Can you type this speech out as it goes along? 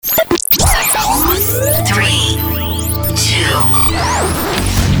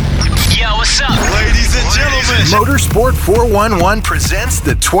Motorsport 411 presents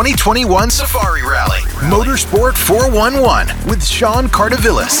the 2021 Safari Rally. Motorsport 411 with Sean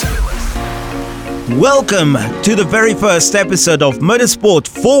Cardavillis. Welcome to the very first episode of Motorsport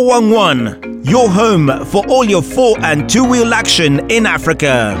 411, your home for all your four and two-wheel action in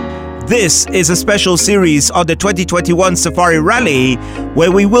Africa. This is a special series of the 2021 Safari Rally,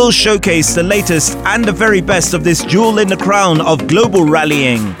 where we will showcase the latest and the very best of this jewel in the crown of global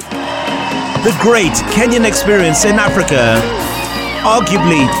rallying. The great Kenyan experience in Africa,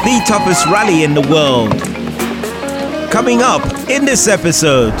 arguably the toughest rally in the world. Coming up in this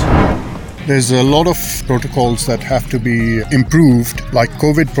episode. There's a lot of protocols that have to be improved, like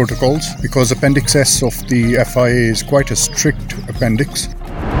COVID protocols, because Appendix S of the FIA is quite a strict appendix.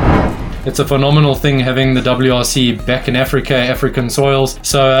 It's a phenomenal thing having the WRC back in Africa, African soils.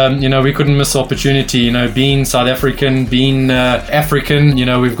 So, we couldn't miss the opportunity. Being South African, being African,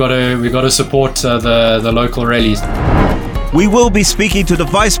 we've got to support the local rallies. We will be speaking to the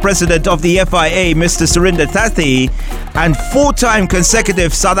Vice President of the FIA, Mr. Surinder Thathi, and four-time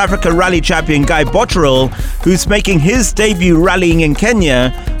consecutive South Africa Rally Champion Guy Botterill, who's making his debut rallying in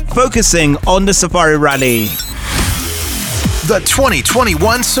Kenya, focusing on the Safari Rally. The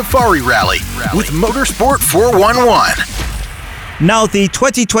 2021 Safari Rally with Motorsport 411. Now, the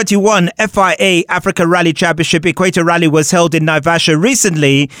 2021 FIA Africa Rally Championship Equator Rally was held in Naivasha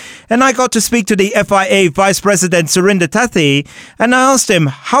recently, and I got to speak to the FIA Vice President Surinder Thathi, and I asked him,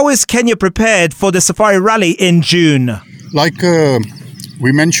 how is Kenya prepared for the Safari Rally in June? Like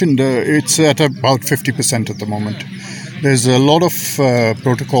we mentioned, it's at about 50% at the moment. There's a lot of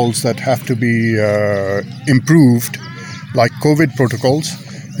protocols that have to be improved, like COVID protocols,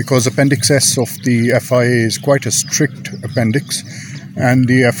 because Appendix S of the FIA is quite a strict appendix, and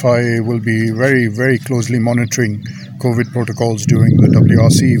the FIA will be very, very closely monitoring COVID protocols during the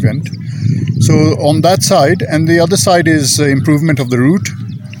WRC event. So on that side, and the other side is improvement of the route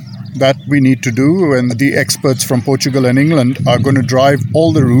that we need to do, and the experts from Portugal and England are going to drive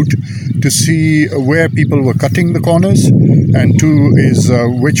all the route to see where people were cutting the corners, and two is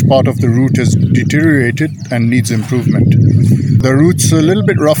which part of the route has deteriorated and needs improvement. The route's a little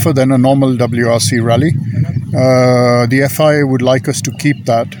bit rougher than a normal WRC rally. The FIA would like us to keep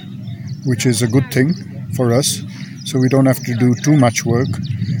that, which is a good thing for us, so we don't have to do too much work.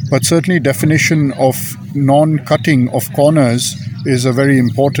 But certainly definition of non-cutting of corners is a very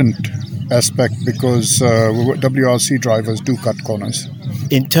important aspect, because WRC drivers do cut corners.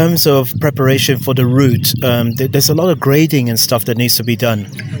 In terms of preparation for the route, there's a lot of grading and stuff that needs to be done.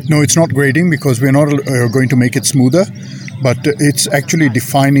 No, it's not grading, because we're not going to make it smoother, but it's actually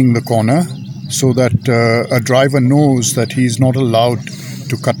defining the corner so that a driver knows that he's not allowed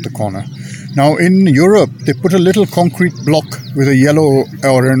to cut the corner. Now in Europe, they put a little concrete block with a yellow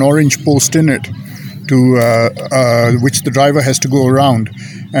or an orange post in it, to which the driver has to go around.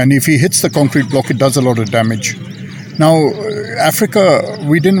 And if he hits the concrete block, it does a lot of damage. Now, Africa,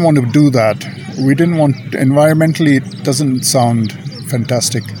 we didn't want to do that. Environmentally, it doesn't sound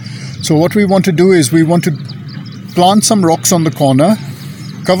fantastic. So what we want to do is we want to plant some rocks on the corner,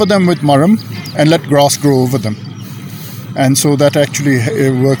 cover them with murram, and let grass grow over them. And so that actually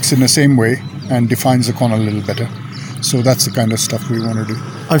works in the same way and defines the corner a little better. So that's the kind of stuff we want to do.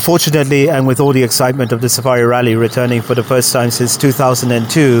 Unfortunately, and with all the excitement of the Safari Rally returning for the first time since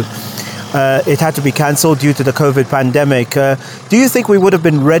 2002, it had to be cancelled due to the COVID pandemic. Do you think we would have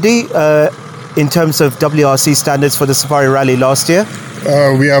been ready in terms of WRC standards for the Safari Rally last year?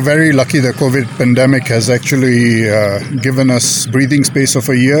 We are very lucky the COVID pandemic has actually given us breathing space of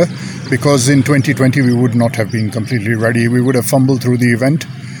a year, because in 2020 we would not have been completely ready. We would have fumbled through the event.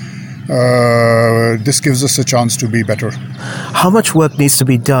 This gives us a chance to be better. How much work needs to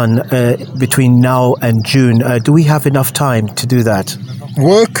be done between now and June? Do we have enough time to do that?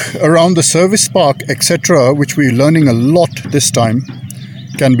 Work around the service park, etc., which we're learning a lot this time,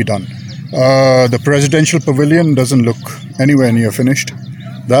 can be done. The presidential pavilion doesn't look anywhere near finished.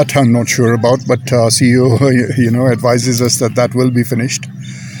 That I'm not sure about, but our CEO, advises us that will be finished.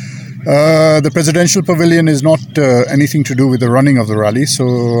 The presidential pavilion is not anything to do with the running of the rally,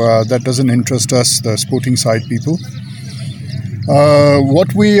 so that doesn't interest us, the sporting side people.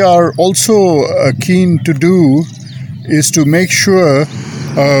 What we are also keen to do is to make sure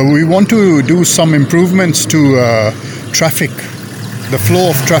we want to do some improvements to traffic, the flow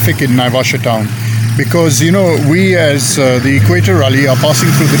of traffic in Naivasha town, because we as the Equator Rally are passing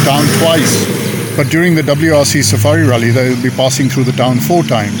through the town twice, but during the WRC Safari Rally they will be passing through the town 4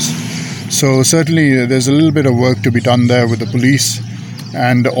 times. So certainly there's a little bit of work to be done there with the police,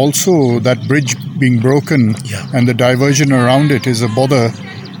 and also that bridge being broken and the diversion around it is a bother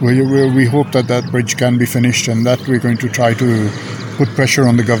We hope that bridge can be finished, and that we're going to try to put pressure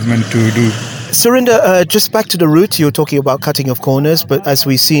on the government to do. Surinder, just back to the route, you were talking about cutting of corners, but as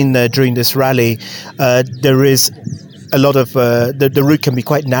we've seen during this rally, there is a lot of, the route can be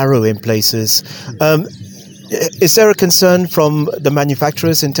quite narrow in places. Is there a concern from the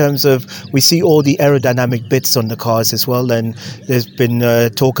manufacturers in terms of, we see all the aerodynamic bits on the cars as well, and there's been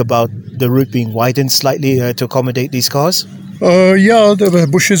talk about the route being widened slightly to accommodate these cars? Yeah, the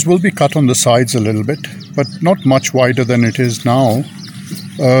bushes will be cut on the sides a little bit, but not much wider than it is now.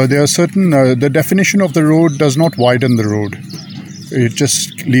 There are certain, the definition of the road does not widen the road. It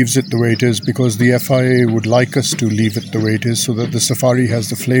just leaves it the way it is, because the FIA would like us to leave it the way it is so that the Safari has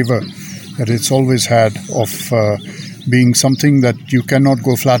the flavour that it's always had of being something that you cannot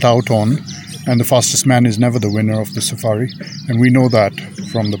go flat out on, and the fastest man is never the winner of the Safari. And we know that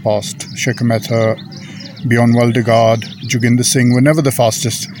from the past. Shekhar Mehta, Bjorn Waldegard, Joginder Singh were never the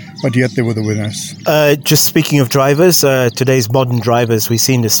fastest, but yet they were the winners. Just speaking of drivers, today's modern drivers, we've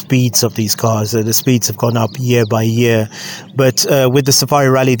seen the speeds of these cars. The speeds have gone up year by year. But with the Safari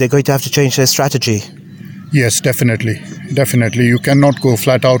Rally, they're going to have to change their strategy. Yes, definitely. Definitely. You cannot go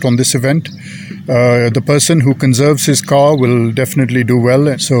flat out on this event. The person who conserves his car will definitely do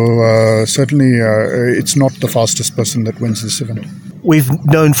well. So certainly it's not the fastest person that wins this event. We've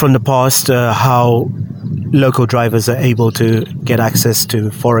known from the past how local drivers are able to get access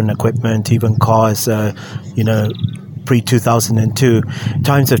to foreign equipment, even cars, pre-2002.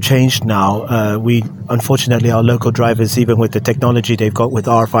 Times have changed now. Unfortunately, our local drivers, even with the technology they've got with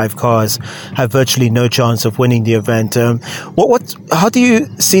R5 cars, have virtually no chance of winning the event. How do you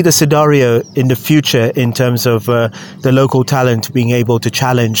see the scenario in the future in terms of the local talent being able to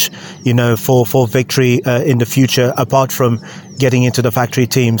challenge, for victory in the future, apart from getting into the factory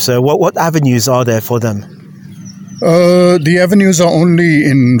teams? What avenues are there for them? The avenues are only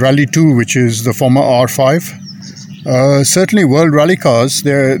in Rally 2, which is the former R5. Certainly World Rally cars,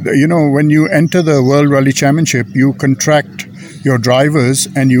 when you enter the World Rally Championship, you contract your drivers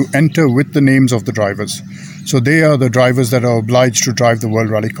and you enter with the names of the drivers. So they are the drivers that are obliged to drive the World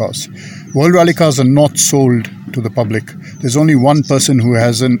Rally cars. World Rally cars are not sold to the public. There's only one person who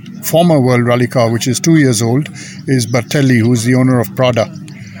has a former World Rally car, which is 2 years old, is Bartelli, who's the owner of Prada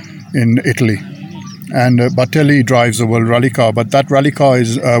in Italy. And Bartelli drives a World Rally car, but that World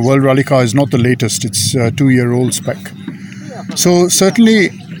Rally car is not the latest. It's a 2-year-old spec. So certainly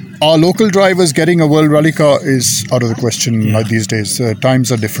our local drivers getting a World Rally car is out of the question these days. Times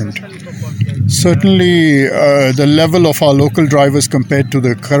are different. Certainly the level of our local drivers compared to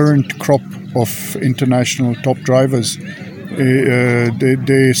the current crop of international top drivers,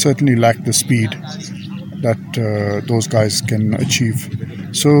 they certainly lack the speed that those guys can achieve.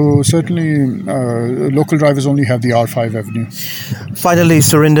 So certainly local drivers only have the R5 avenue. Finally,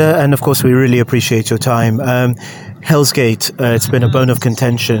 Surinder, and of course we really appreciate your time. Hell's Gate, it's been a bone of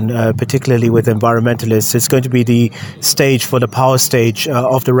contention, particularly with environmentalists. It's going to be the stage for the power stage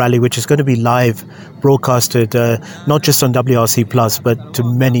of the rally, which is going to be live broadcasted, not just on WRC Plus, but to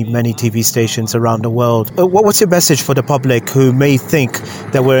many, many TV stations around the world. What's your message for the public who may think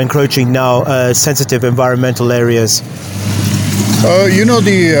that we're encroaching now sensitive environmental areas?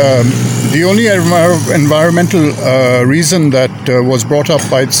 The only environmental reason that was brought up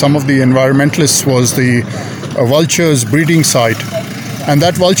by some of the environmentalists was the vulture's breeding site. And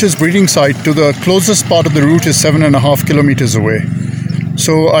that vulture's breeding site to the closest part of the route is 7.5 kilometers away.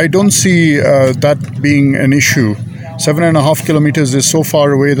 So I don't see that being an issue. 7.5 kilometers is so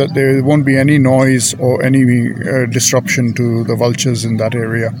far away that there won't be any noise or any disruption to the vultures in that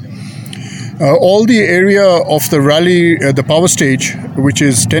area. All the area of the rally, the power stage, which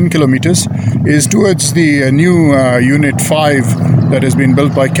is 10 kilometers, is towards the new Unit 5 that has been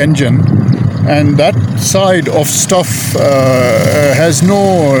built by Kengen. And that side of stuff has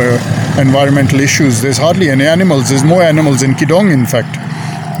no environmental issues. There's hardly any animals. There's more animals in Kidong, in fact,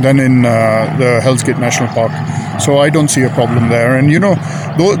 than in the Hell's Gate National Park. So I don't see a problem there. And,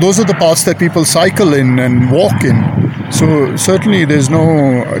 those are the parts that people cycle in and walk in. So certainly there's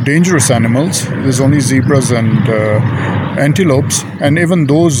no dangerous animals. There's only zebras and antelopes. And even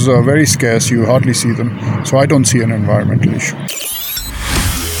those are very scarce. You hardly see them. So I don't see an environmental issue.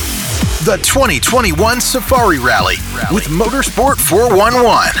 The 2021 Safari Rally with Motorsport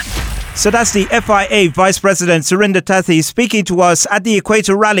 411. So that's the FIA Vice President Surinder Tathi speaking to us at the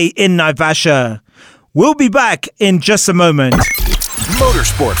Equator Rally in Naivasha. We'll be back in just a moment.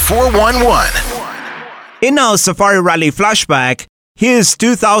 Motorsport 411. In our Safari Rally flashback, here's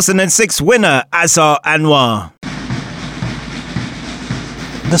 2006 winner Azhar Anwar.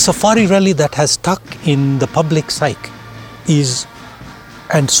 The Safari Rally that has stuck in the public psyche is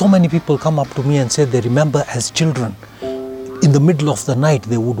And so many people come up to me and say they remember as children, in the middle of the night,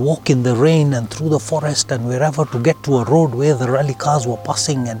 they would walk in the rain and through the forest and wherever to get to a road where the rally cars were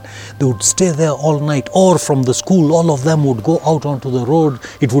passing, and they would stay there all night. Or from the school, all of them would go out onto the road.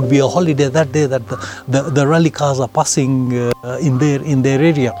 It would be a holiday that day that the rally cars are passing in their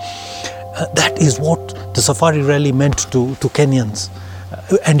area. That is what the Safari Rally meant to Kenyans.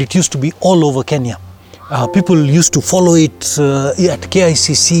 And it used to be all over Kenya. People used to follow it at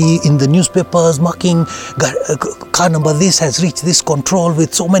KICC in the newspapers, marking car number this has reached this control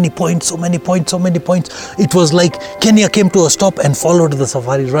with so many points, so many points, so many points. It was like Kenya came to a stop and followed the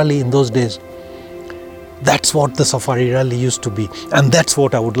Safari Rally in those days. That's what the Safari Rally used to be, and that's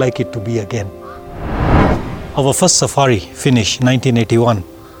what I would like it to be again. Our first safari finish, 1981.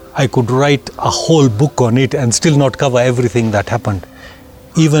 I could write a whole book on it and still not cover everything that happened.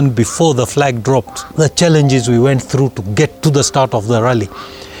 Even before the flag dropped, the challenges we went through to get to the start of the rally.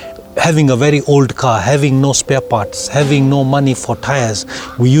 Having a very old car, having no spare parts, having no money for tires.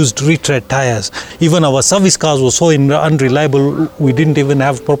 We used retread tires. Even our service cars were so unreliable, we didn't even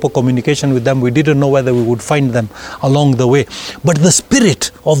have proper communication with them. We didn't know whether we would find them along the way. But the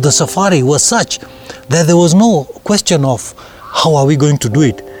spirit of the safari was such that there was no question of how are we going to do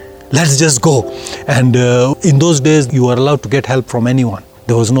it. Let's just go. And in those days, you were allowed to get help from anyone.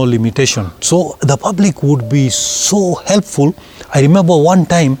 There was no limitation. So the public would be so helpful. I remember one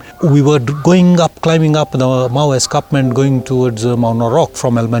time we were climbing up the Mau escarpment going towards Mount Narok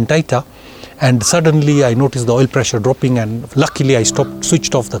from Elmantaita, and suddenly I noticed the oil pressure dropping, and luckily I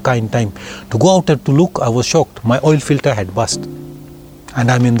switched off the car in time. To go out and to look, I was shocked. My oil filter had burst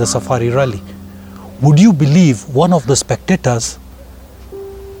and I'm in the Safari Rally. Would you believe one of the spectators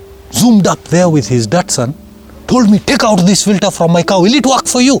zoomed up there with his Datsun, told me, take out this filter from my car, will it work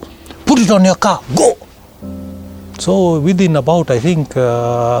for you? Put it on your car, go! So within about, I think,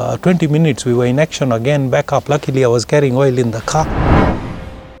 20 minutes, we were in action again, back up. Luckily, I was carrying oil in the car.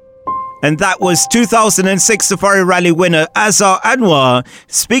 And that was 2006 Safari Rally winner Azhar Anwar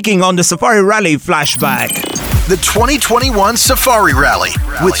speaking on the Safari Rally flashback. The 2021 Safari Rally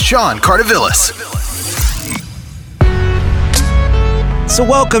with Sean Cardavillis. So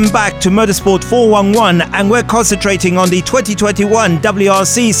welcome back to Motorsport 411, and we're concentrating on the 2021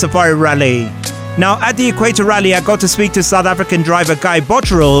 WRC Safari Rally. Now, at the Equator Rally, I got to speak to South African driver Guy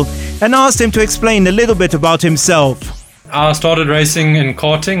Botterill and asked him to explain a little bit about himself. I started racing in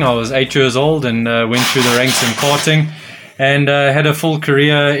karting. I was 8 years old and went through the ranks in karting, and had a full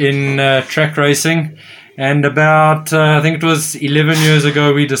career in track racing. And about, I think it was 11 years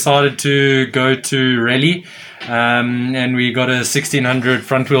ago, we decided to go to rally. And we got a 1600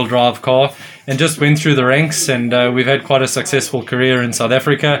 front-wheel drive car and just went through the ranks, and we've had quite a successful career in South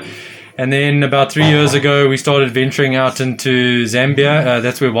Africa. And then about 3 years ago, we started venturing out into Zambia.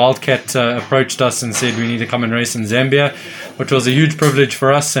 That's where Wildcat approached us and said we need to come and race in Zambia, which was a huge privilege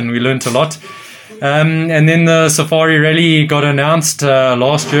for us, and we learnt a lot. And then the Safari Rally got announced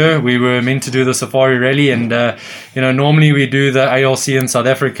last year. We were meant to do the Safari Rally, and normally we do the ALC in South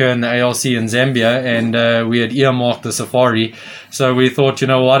Africa and the ALC in Zambia, and we had earmarked the Safari. So we thought,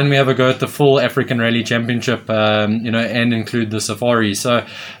 why didn't we have a go at the full African Rally Championship, and include the Safari? So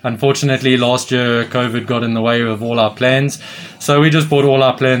unfortunately, last year COVID got in the way of all our plans. So we just brought all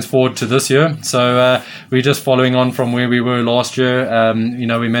our plans forward to this year. So we're just following on from where we were last year.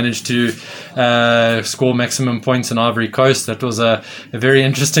 We managed to score maximum points in Ivory Coast. That was a very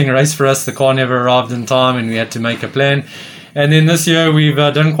interesting race for us. The car never arrived in time, and we had to make a plan. And then this year we've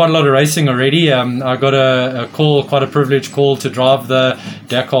done quite a lot of racing already. I got a call, quite a privileged call, to drive the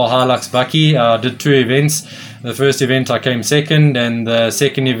Dakar Hilux Bakkie. I did 2 events. The first event I came second, and the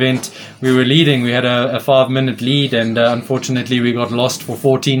second event we were leading. We had a 5-minute lead, and unfortunately we got lost for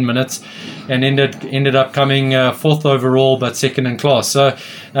 14 minutes and ended up coming 4th overall, but second in class. So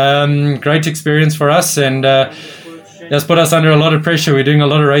great experience for us, and that's put us under a lot of pressure. We're doing a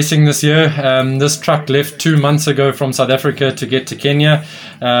lot of racing this year. This truck left 2 months ago from South Africa to get to Kenya.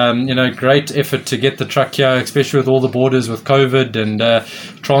 Great effort to get the truck here, especially with all the borders with COVID, and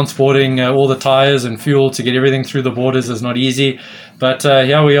transporting all the tires and fuel to get everything through the borders is not easy. But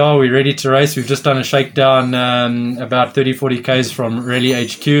here we are, we're ready to race. We've just done a shakedown about 30-40 Ks from Rally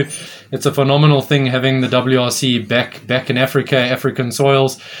HQ. it's a phenomenal thing having the WRC back in Africa, African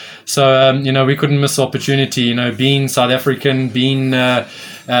soils. So we couldn't miss the opportunity. Being South African, being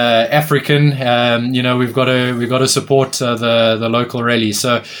African, we've got to support the local rally.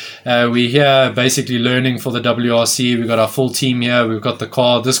 So we're here basically learning for the WRC. We've got our full team here. We've got the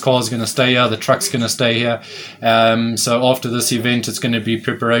car. This car is going to stay here. The truck's going to stay here. So after this event, it's going to be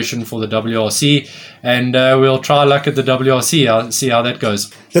preparation for the WRC, and we'll try luck at the WRC. I'll see how that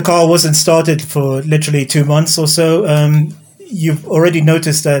goes. The car wasn't started for literally 2 months or so. You've already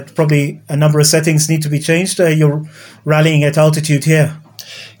noticed that probably a number of settings need to be changed. You're rallying at altitude here.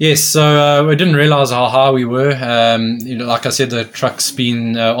 Yes, so we didn't realize how high we were. Like I said, the truck's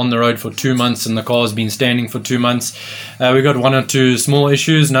been on the road for 2 months and the car's been standing for 2 months. We got 1 or 2 small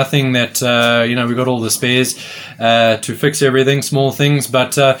issues, nothing that, we got all the spares to fix everything, small things,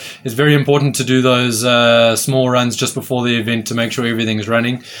 but it's very important to do those small runs just before the event to make sure everything's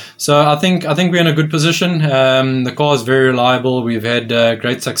running. So I think we're in a good position. The car is very reliable. We've had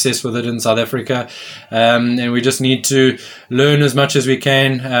great success with it in South Africa, and we just need to learn as much as we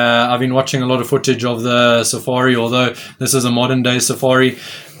can. I've been watching a lot of footage of the Safari, although this is a modern day Safari.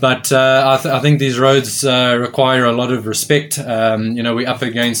 But I think these roads require a lot of respect. We're up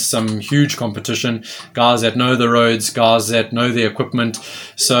against some huge competition, guys that know the roads, guys that know the equipment.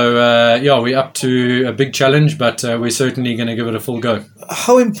 So, we're up to a big challenge, but we're certainly going to give it a full go.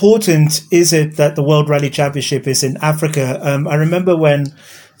 How important is it that the World Rally Championship is in Africa? I remember when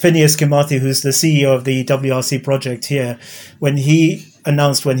Phineas Kimathi, who's the CEO of the WRC project here, when he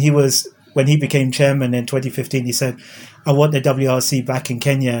announced when he became chairman in 2015, he said, "I want the WRC back in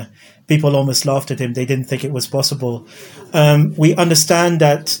Kenya." People almost laughed at him. They didn't think it was possible. We understand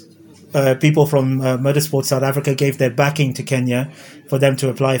that people from Motorsport South Africa gave their backing to Kenya for them to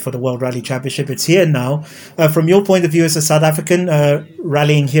apply for the World Rally Championship. It's here now. From your point of view as a South African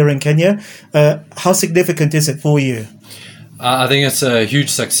rallying here in Kenya, how significant is it for you? I think it's a huge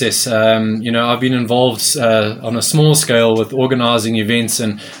success. I've been involved on a small scale with organizing events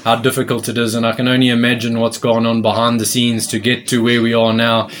and how difficult it is, and I can only imagine what's gone on behind the scenes to get to where we are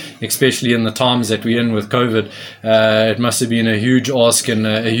now, especially in the times that we're in with COVID. It must have been a huge ask and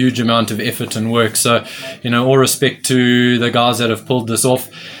a huge amount of effort and work. So, all respect to the guys that have pulled this off.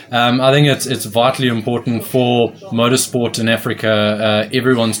 I think it's vitally important for motorsport in Africa.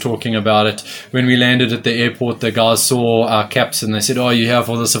 Everyone's talking about it. When we landed at the airport, the guys saw our caps and they said, "Oh, you're here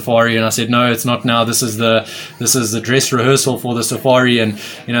for the Safari?" And I said, "No, it's not now. This is the dress rehearsal for the Safari." And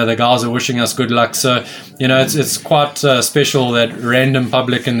the guys are wishing us good luck. So it's quite special that random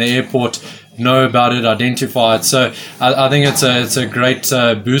public in the airport know about it, identify it. So I think it's a great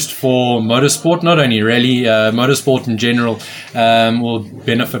boost for motorsport, not only rally, motorsport in general will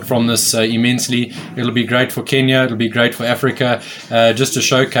benefit from this immensely. It'll be great for Kenya, it'll be great for Africa, just to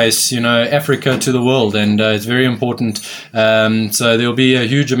showcase Africa to the world, and it's very important. So there'll be a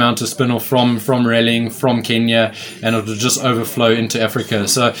huge amount of spin-off from rallying from Kenya, and it'll just overflow into Africa.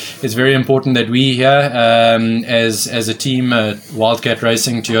 So it's very important that we here as a team, Wildcat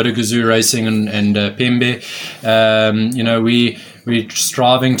Racing, Toyota Gazoo Racing, and Pembe, we're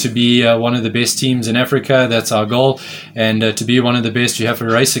striving to be one of the best teams in Africa. That's our goal, and to be one of the best, you have to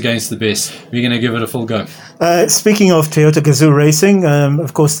race against the best. We're going to give it a full go. Speaking of Toyota Gazoo Racing,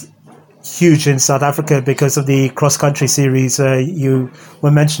 of course, huge in South Africa because of the cross-country series. You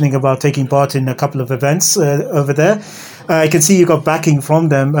were mentioning about taking part in a couple of events over there. I can see you got backing from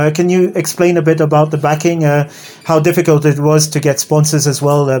them. Can you explain a bit about the backing, how difficult it was to get sponsors as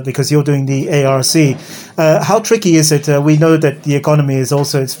well, because you're doing the ARC. How tricky is it? We know that the economy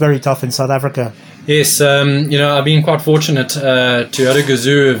it's very tough in South Africa. Yes, I've been quite fortunate. Toyota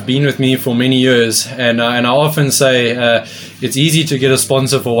Gazoo have been with me for many years, and I often say it's easy to get a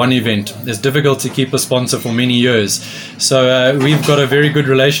sponsor for one event. It's difficult to keep a sponsor for many years. So we've got a very good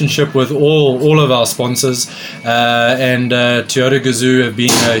relationship with all of our sponsors, and Toyota Gazoo have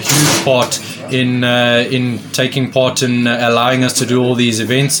been a huge part in taking part in allowing us to do all these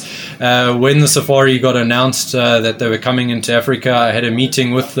events. When the Safari got announced that they were coming into Africa, I had a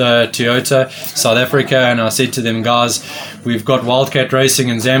meeting with Toyota South Africa, and I said to them, "Guys, we've got Wildcat Racing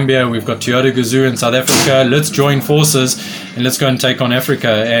in Zambia, we've got Toyota Gazoo in South Africa. Let's join forces and let's go and take on Africa."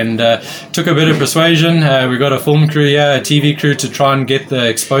 And took a bit of persuasion. We got a film crew here, a TV crew, to try and get the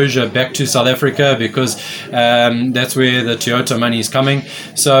exposure back to South Africa, because that's where the Toyota money is coming.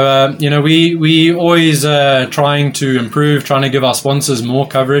 So we always trying to improve, trying to give our sponsors more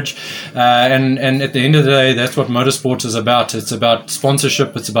coverage, and at the end of the day, that's what motorsport is about. It's about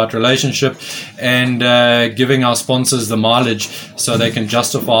sponsorship, it's about relationship, and giving our sponsors the mileage so they can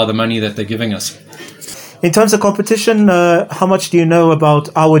justify the money that they're giving us. In terms of competition, how much do you know about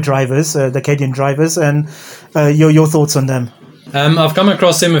our drivers, the Kenyan drivers, and your thoughts on them? I've come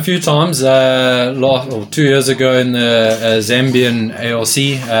across them a few times. 2 years ago in the Zambian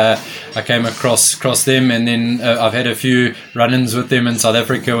ARC, I came across them, and then I've had a few run-ins with them in South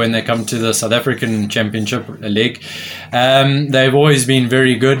Africa when they come to the South African Championship leg. They've always been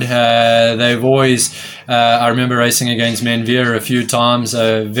very good. They've always, I remember racing against Manveer a few times.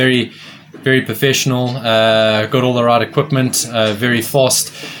 Very, very professional. Got all the right equipment. Very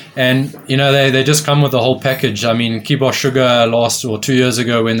fast. And, you know, they just come with the whole package. I mean, Kibosh Sugar 2 years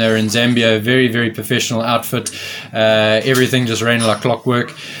ago when they were in Zambia, very, very professional outfit. Everything just ran like clockwork.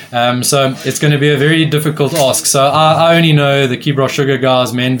 So it's going to be a very difficult ask. So I only know the Kibosh Sugar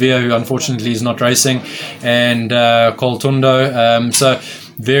guys, Manveer, who unfortunately is not racing, and Cole Tundo. So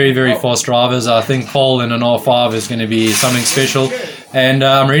very, very fast drivers. I think Cole in an R5 is going to be something special. And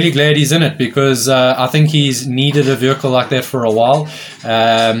I'm really glad he's in it because I think he's needed a vehicle like that for a while.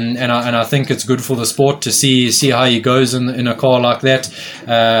 And I think it's good for the sport to see how he goes in a car like that.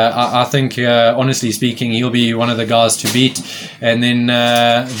 I think, honestly speaking, he'll be one of the guys to beat. And then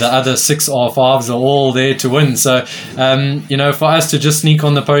the other 6 R5s are all there to win. So, for us to just sneak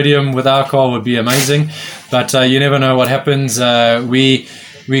on the podium with our car would be amazing. But you never know what happens.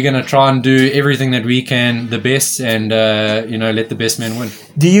 We're going to try and do everything that we can the best and, let the best man win.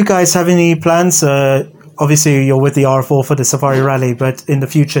 Do you guys have any plans? Obviously, you're with the R4 for the Safari Rally, but in the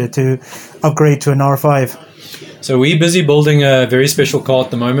future to upgrade to an R5? So we're busy building a very special car at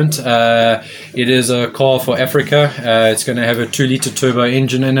the moment. It is a car for Africa. It's going to have a 2-litre turbo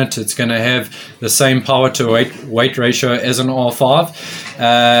engine in it. It's going to have the same power to weight ratio as an R5.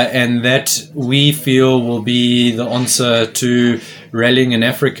 And that we feel will be the answer to rallying in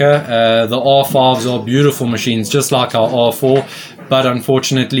Africa. The R5s are beautiful machines, just like our R4. But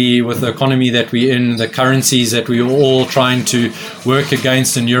unfortunately, with the economy that we're in, the currencies that we're all trying to work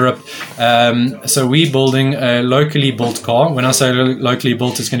against in Europe, so we're building a locally built car. When I say locally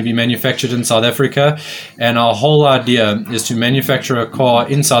built, it's going to be manufactured in South Africa. And our whole idea is to manufacture a car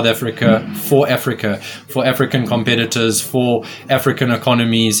in South Africa, for African competitors, for African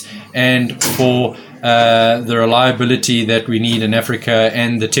economies, and for the reliability that we need in Africa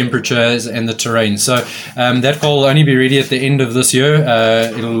and the temperatures and the terrain. So that car will only be ready at the end of this year.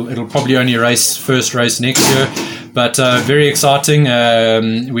 It'll probably only first race next year. But very exciting.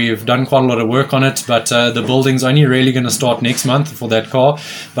 We've done quite a lot of work on it, but the building's only really going to start next month for that car.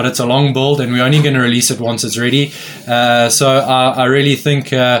 But it's a long build, and we're only going to release it once it's ready. So I really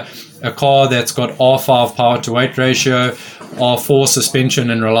think a car that's got R5 power to weight ratio, R4 suspension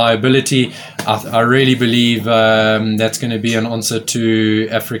and reliability, I really believe that's going to be an answer to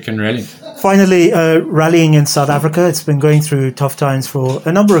African rallying. Finally, rallying in South Africa, it's been going through tough times for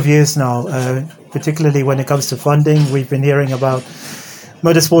a number of years now, particularly when it comes to funding. We've been hearing about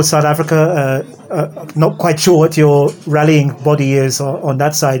Motorsport South Africa. Not quite sure what your rallying body is on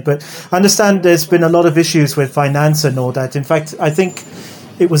that side, but I understand there's been a lot of issues with finance and all that. In fact, I think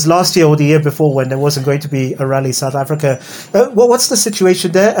it was last year or the year before when there wasn't going to be a Rally South Africa. What's the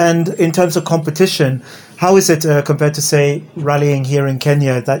situation there? And in terms of competition, how is it compared to, say, rallying here in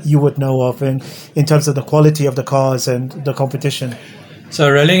Kenya that you would know of in terms of the quality of the cars and the competition? So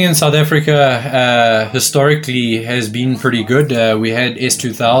rallying in South Africa historically has been pretty good. We had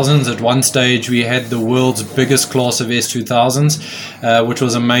S2000s at one stage. We had the world's biggest class of S2000s, which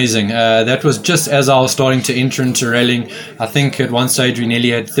was amazing. That was just as I was starting to enter into rallying. I think at one stage we nearly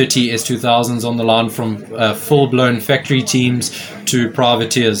had 30 S2000s on the line, from full-blown factory teams to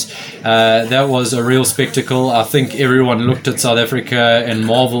privateers. That was a real spectacle. I think everyone looked at South Africa and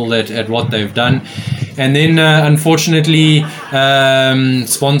marveled at what they've done. And then, unfortunately,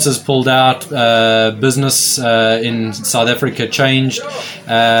 sponsors pulled out, business in South Africa changed,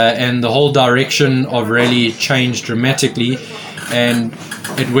 and the whole direction of rally changed dramatically. And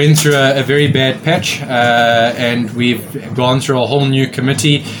it went through a very bad patch, and we've gone through a whole new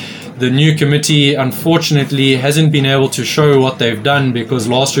committee. The new committee, unfortunately, hasn't been able to show what they've done, because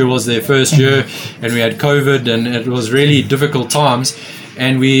last year was their first year and we had COVID and it was really difficult times.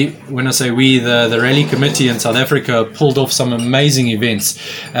 And when I say we, the rally committee in South Africa pulled off some amazing events.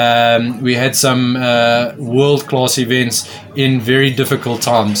 We had some world-class events in very difficult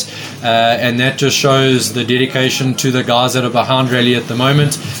times. And that just shows the dedication to the guys that are behind rally at the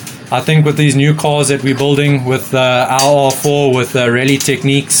moment. I think with these new cars that we're building with our R4, with rally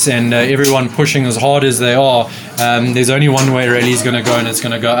techniques and everyone pushing as hard as they are, there's only one way rally is going to go, and it's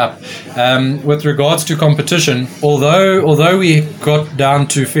going to go up. With regards to competition, although we got down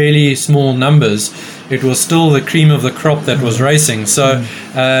to fairly small numbers, it was still the cream of the crop that was racing. So,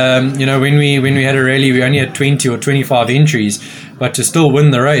 when we had a rally, we only had 20 or 25 entries, but to still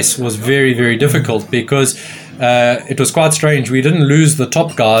win the race was very, very difficult because it was quite strange. We didn't lose the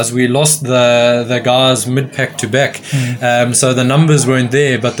top guys. We lost the guys mid-pack to back. So the numbers weren't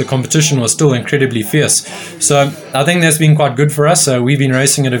there, but the competition was still incredibly fierce. So I think that's been quite good for us. We've been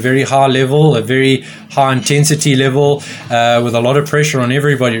racing at a very high level, a very high intensity level, with a lot of pressure on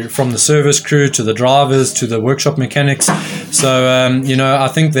everybody, from the service crew to the drivers to the workshop mechanics. So, I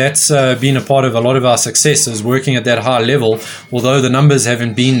think that's been a part of a lot of our success, is working at that high level. Although the numbers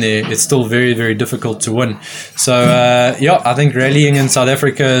haven't been there, it's still very, very difficult to win. So, I think rallying in South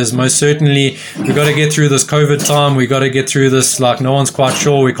Africa is most certainly, we've got to get through this COVID time. We've got to get through this, like no one's quite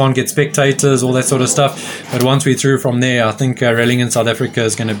sure. We can't get spectators, all that sort of stuff. But once we're through from there, I think rallying in South Africa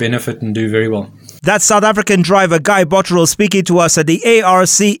is going to benefit and do very well. That's South African driver Guy Botterill speaking to us at the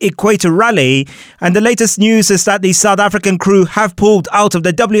ARC Equator Rally. And the latest news is that the South African crew have pulled out of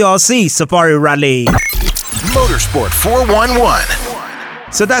the WRC Safari Rally. Motorsport 411.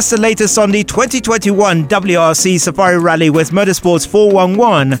 So that's the latest on the 2021 WRC Safari Rally with Motorsports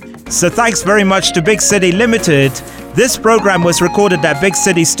 411. So thanks very much to Big City Limited. This program was recorded at Big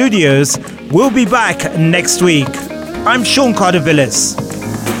City Studios. We'll be back next week. I'm Sean Carter-Villas.